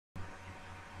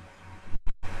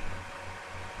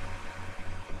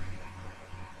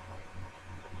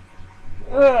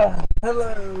Hello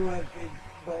everybody,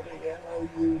 hello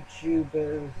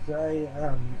YouTubers. I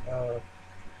am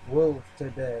Wolf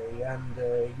today, and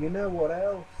you know what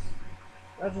else?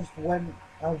 I just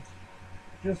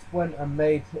went and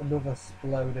made another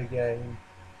Sploder game.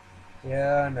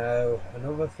 Yeah, I know,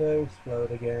 another Furry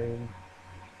Sploder game.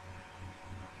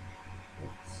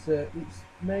 It's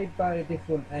made by a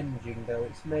different engine though.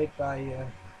 It's made by a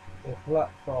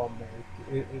platform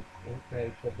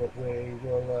maker, but we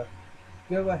will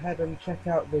go ahead and check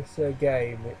out this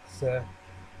game. It's let's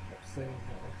see,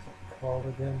 what's it called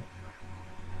again?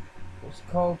 It's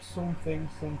called something.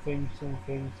 It's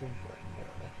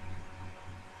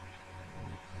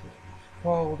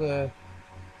called yeah,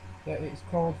 it's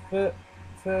called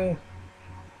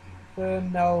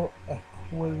Furnal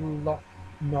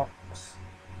Equinox.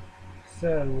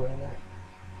 So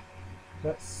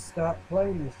let's start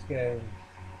playing this game.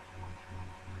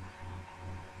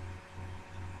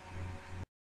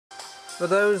 For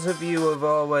those of you who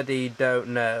already don't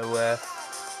know,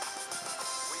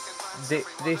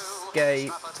 this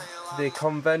game, the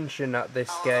convention that this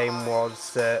game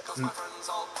was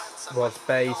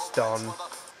based on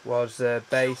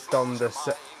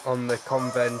the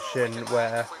convention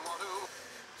where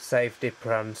Safety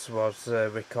Prance was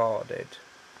recorded.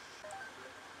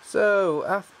 So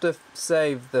after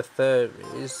Save the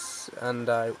Furries and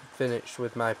I finished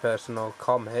with my personal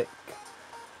comic,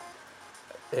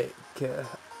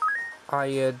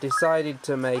 I decided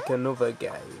to make another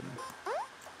game.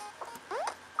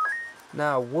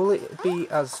 Now, will it be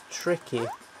as tricky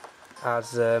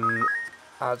as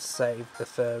Save the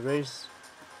Furries?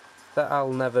 That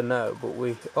I'll never know. But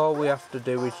all we have to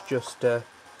do is just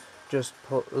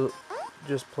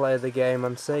play the game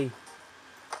and see.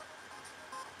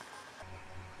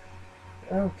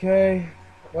 Okay,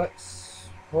 let's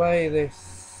play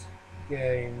this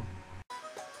game.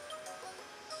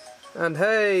 And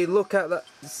hey, look at that!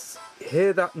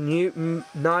 Hear that new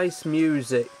nice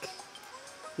music.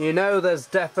 You know there's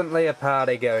definitely a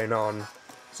party going on.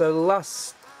 So the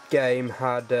last game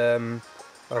had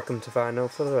welcome to Final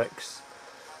Forex.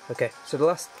 Okay, so the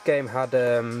last game had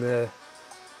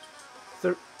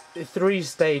three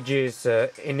stages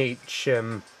in each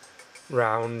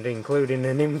round, including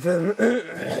an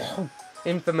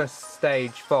infamous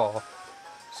stage 4.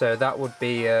 So that would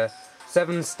be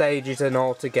 7 stages in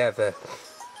all together,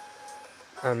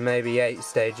 and maybe 8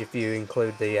 stages if you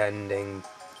include the ending.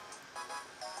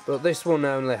 But this one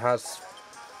only has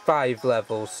 5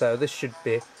 levels, so this shouldn't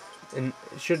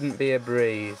be a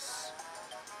breeze.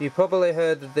 You probably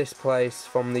heard of this place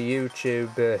from the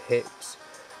YouTube hit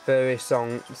Furry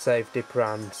song Safety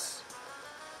Prance.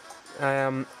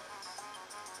 I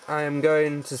am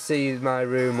going to see my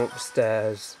room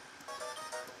upstairs.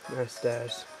 My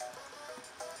stairs.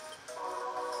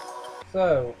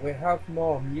 So, we have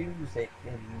more music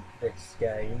in this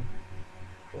game,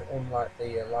 unlike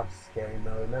the last game.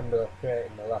 I remember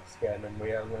creating the last game and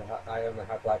I only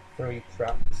had like 3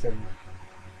 tracks, and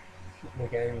the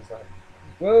game's like,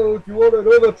 well, if you want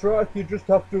another track, you just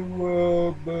have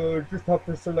to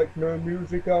select no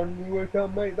music and we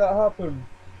can make that happen.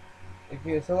 If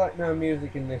you select no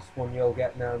music in this one, you'll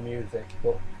get no music,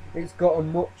 but it's got a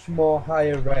much more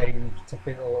higher range to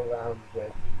fiddle around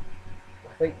with.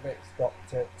 I think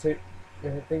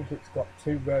it's got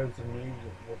two rows of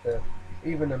music with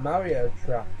even a Mario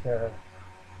track.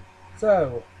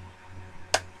 So,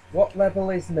 what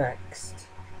level is next?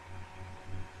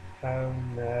 Oh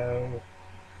no.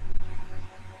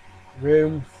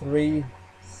 Room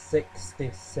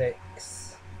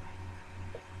 366.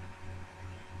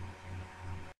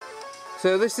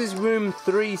 So this is room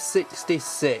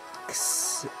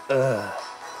 366.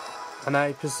 And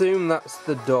I presume that's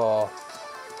the door.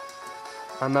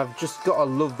 And I've just got to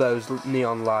love those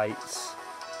neon lights.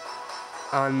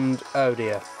 And oh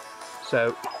dear.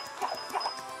 So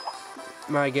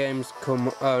my game's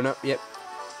come. Oh no, yep.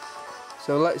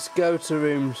 So let's go to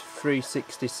room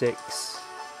 366.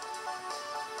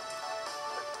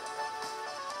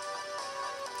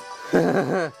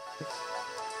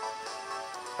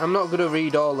 I'm not going to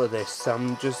read all of this.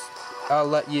 I'll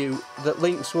let you. The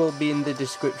links will be in the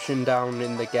description down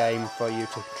in the game for you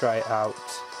to try it out.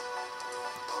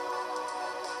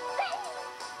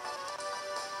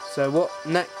 So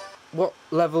what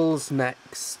level's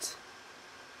next?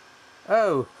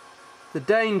 Oh, the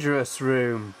dangerous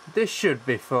room. This should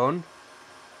be fun.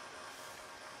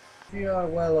 If you are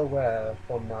well aware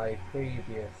from my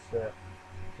previous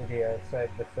video,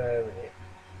 Save the Furry,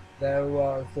 there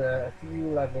was a few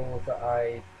levels that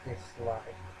I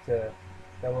disliked. There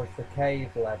was the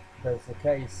cave level. There's the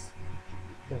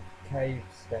the cave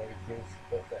stages,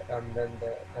 and then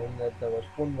there was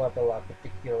one level I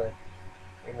particularly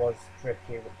it was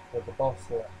tricky with the boss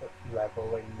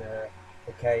level in the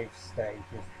cave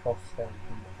stages, boss stage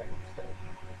in the cave stage,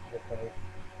 the cave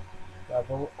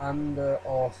level, and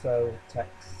also Tech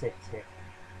City.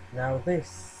 Now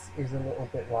this is a little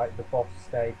bit like the boss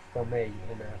stage for me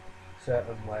in a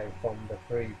certain way from the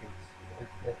previous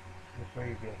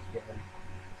game.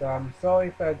 So I'm sorry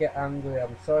if I get angry,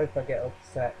 I'm sorry if I get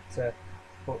upset,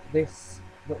 but this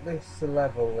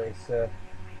level is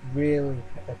really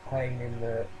a pain in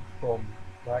the bum.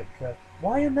 Like,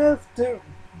 why on earth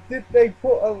did they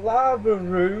put a lava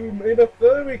room in a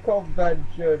furry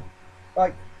convention?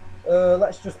 Like,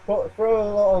 let's just throw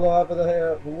a lot of lava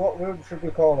there. What room should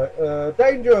we call it?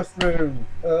 Dangerous room.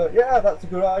 Yeah, that's a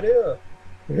good idea.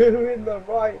 Who in the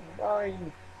right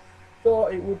mind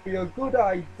thought it would be a good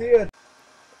idea?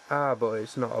 Ah, but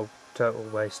it's not a total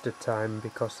waste of time,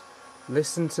 because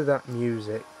listen to that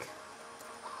music.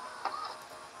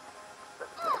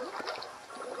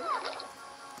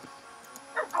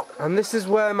 And this is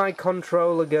where my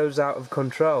controller goes out of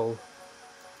control.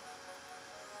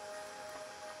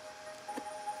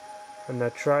 And I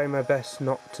try my best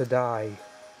not to die.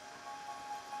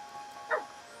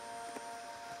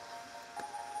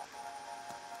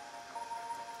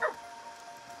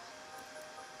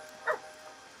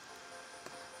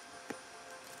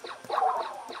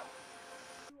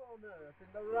 Who on earth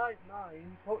in the right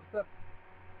mind puts a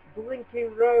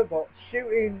blinking robot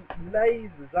shooting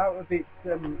lasers out of its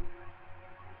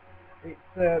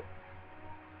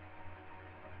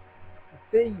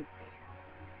beak?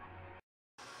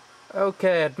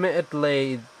 Okay,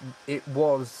 admittedly it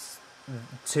was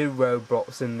 2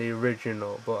 robots in the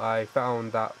original, but I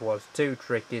found that was too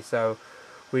tricky, so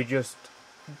we just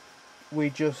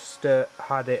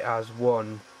had it as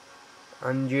 1.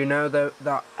 And you know that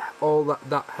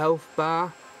health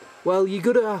bar, well, you're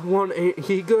going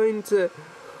to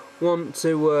want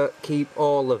to keep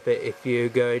all of it if you're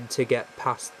going to get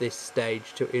past this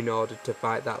stage in order to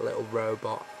fight that little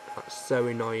robot. That's so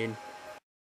annoying.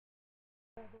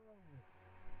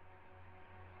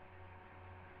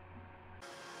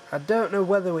 I don't know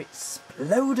whether it's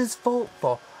Sploder's fault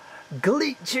for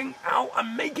glitching out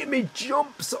and making me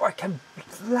jump so I can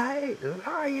lie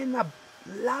in the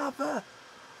lava,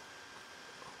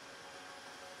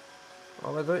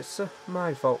 or whether it's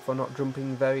my fault for not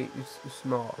jumping very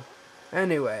small.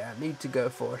 Anyway, I need to go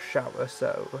for a shower,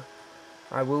 so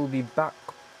I will be back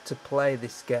to play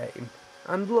this game.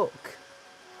 And look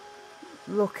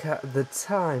at the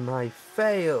time I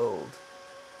failed.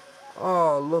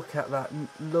 Oh, look at that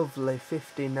lovely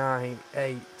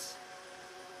 59.8.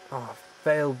 Oh, I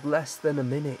failed less than a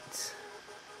minute.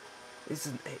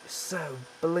 Isn't it so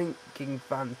blinking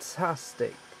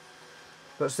fantastic?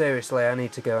 But seriously, I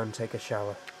need to go and take a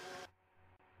shower.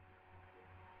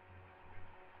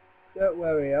 Don't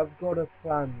worry, I've got a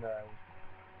plan though.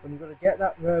 I'm going to get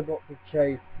that robot to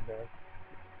chase me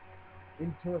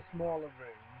into a smaller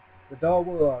room. The door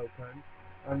will open,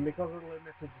 and because of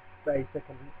limited space, I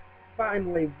can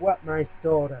finally whack my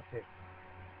sword at it.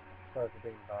 Sorry for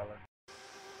being violent.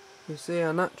 You see,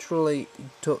 I naturally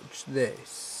touch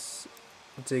this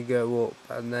to go up,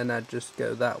 and then I just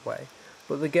go that way.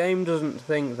 But the game doesn't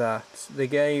think that.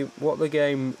 What the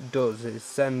game does is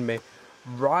send me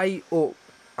right up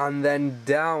and then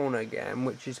down again,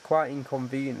 which is quite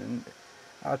inconvenient.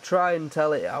 I try and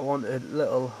tell it I want a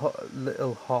little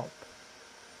hop,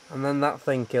 and then that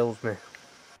thing kills me.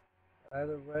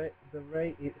 The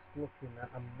rate it's looking at,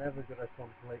 I'm never going to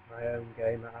complete my own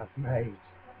game that I've made.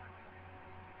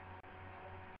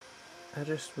 I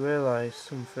just realised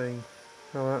something.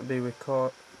 I won't be able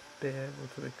to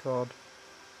record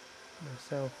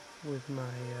myself with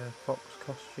my fox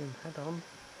costume head on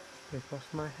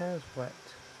because my hair's wet.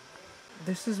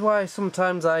 This is why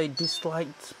sometimes I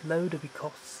disliked Sploder,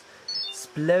 because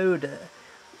Sploder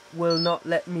will not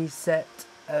let me set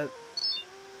a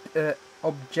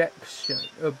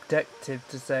objective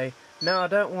to say, no, I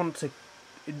don't want to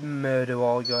murder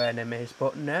all your enemies,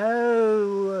 but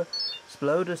no,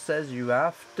 Sploder says you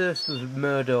have to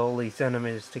murder all these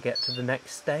enemies to get to the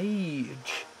next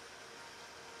stage.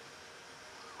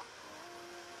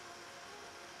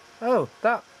 Oh,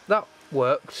 that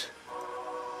worked.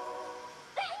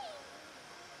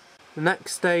 The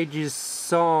next stage is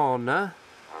sauna.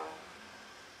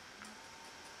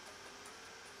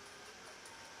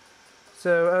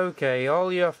 So, okay,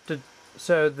 all you have to...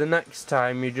 So, the next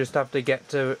time you just have to get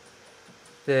to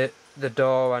the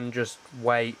door and just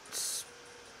wait.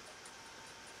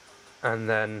 And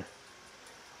then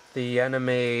the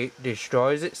enemy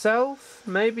destroys itself.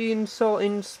 Maybe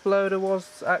insulting Sploder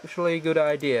was actually a good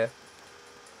idea.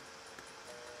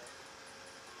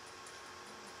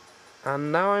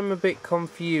 And now I'm a bit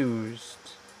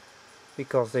confused,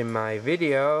 because in my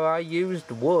video I used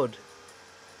wood.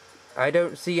 I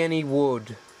don't see any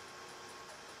wood.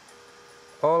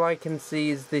 All I can see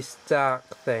is this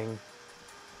dark thing.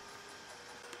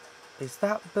 Is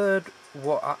that bird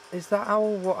what is that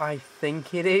owl what I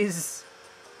think it is?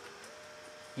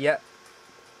 Yep.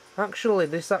 Actually,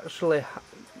 there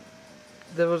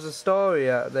was a story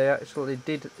they actually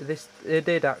did this. It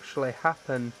did actually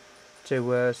happen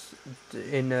to us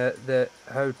in the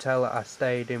hotel that I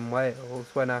stayed in Wales.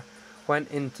 When I went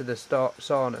into the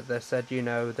sauna, they said, you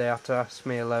know, they had to ask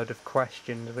me a load of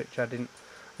questions which I didn't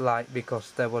like,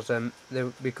 because there was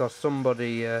because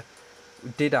somebody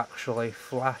did actually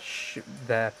flash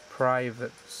their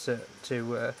privates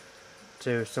to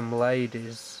some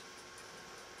ladies.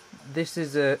 This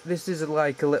is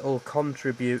like a little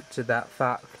contribute to that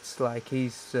fact. Like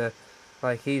he's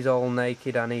all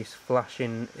naked and he's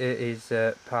flashing his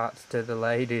parts to the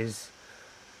ladies.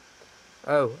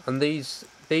 Oh, and these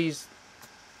are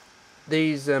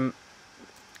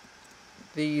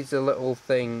little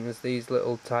things. These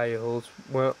little tiles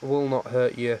will not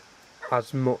hurt you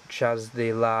as much as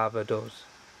the lava does.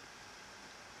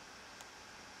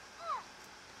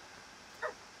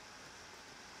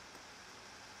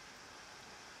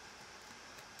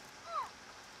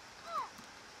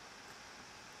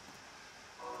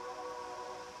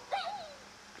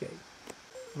 Okay.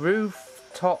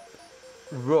 Rooftop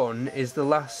Run is the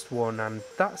last one, and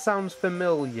that sounds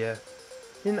familiar.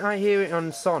 Didn't I hear it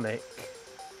on Sonic?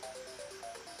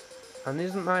 And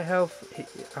isn't my health...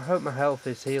 I hope my health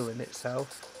is healing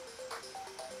itself.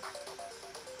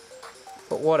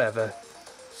 But whatever.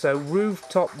 So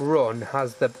Rooftop Run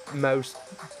has the most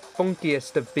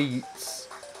funkiest of beats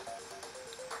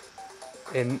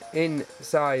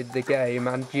inside the game,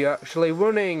 and you're actually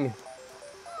running.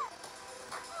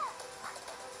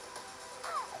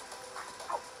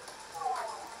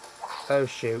 Oh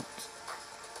shoot.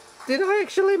 Did I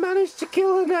actually manage to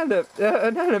kill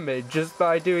an enemy just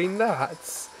by doing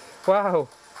that? Wow.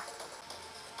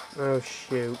 Oh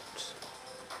shoot.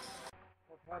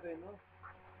 I've had enough.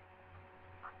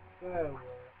 So,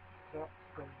 that's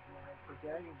the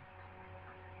game.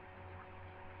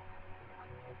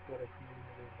 I've got a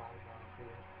human in my mouth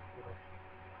here.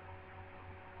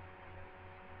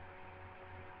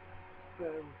 So,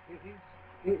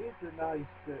 it is a nice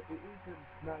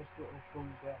little fun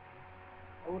game.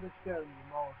 I would have shown you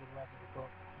more than level,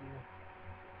 but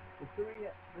the three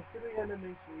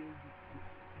enemies you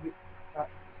at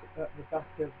the back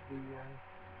of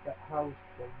that house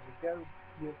thing,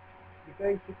 you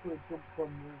basically jump from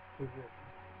roof to roof,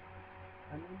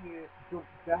 and when you jump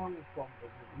down from the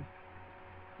roof,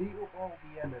 beat up all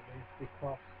the enemies,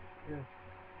 because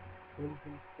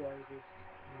Lincoln Sploder's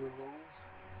rules.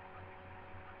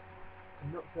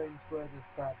 I'm not saying Sploder's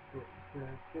bad, but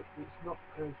it's not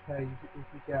okay if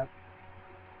you get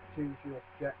choose your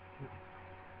objective.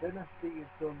 Then after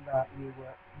you've done that, you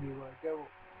go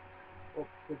up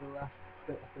to the last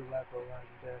bit of the level and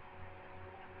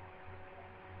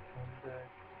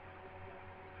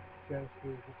go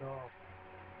through the door,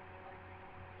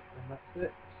 and that's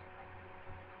it.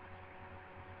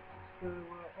 So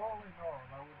all in all,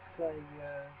 I would say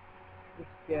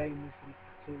this game isn't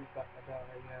too bad. I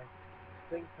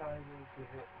think I will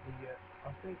give it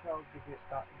I think I'll give it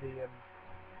back the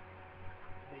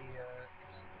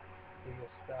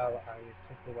star that I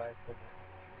took away from it.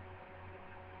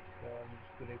 So I'm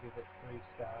just going to give it 3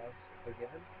 stars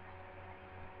again.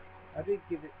 I did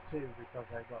give it 2 because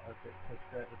I got a bit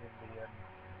frustrated in the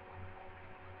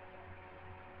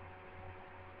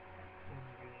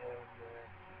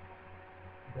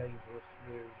dangerous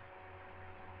room.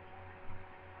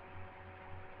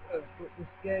 But this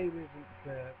game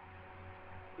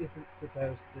isn't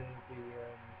supposed to be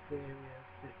serious.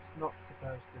 It's not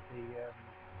supposed to be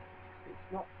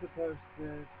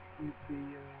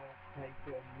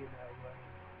taken,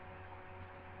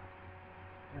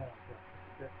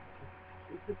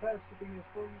 it's supposed to be a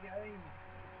fun game.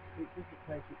 It doesn't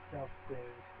take itself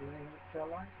seriously, which I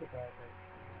like about it.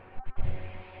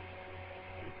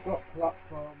 It's got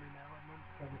platforming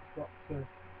elements, and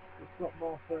it's got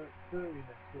more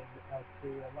furriness in it as the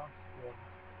last one.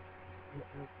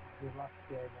 The last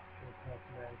game actually has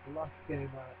now. The last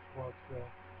game was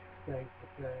Save the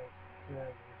Servers,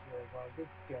 while this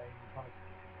game has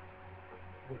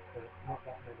not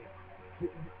that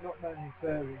many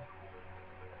furries,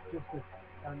 just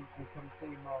and you can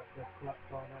see more of the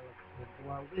platform element.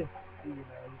 Well, this,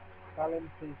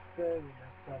 balances sturdiness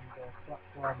and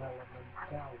platform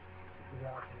elements out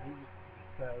rather easily.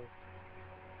 So,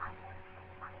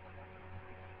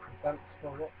 thanks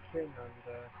for watching, and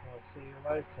I'll see you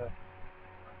later.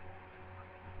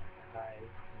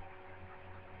 Bye.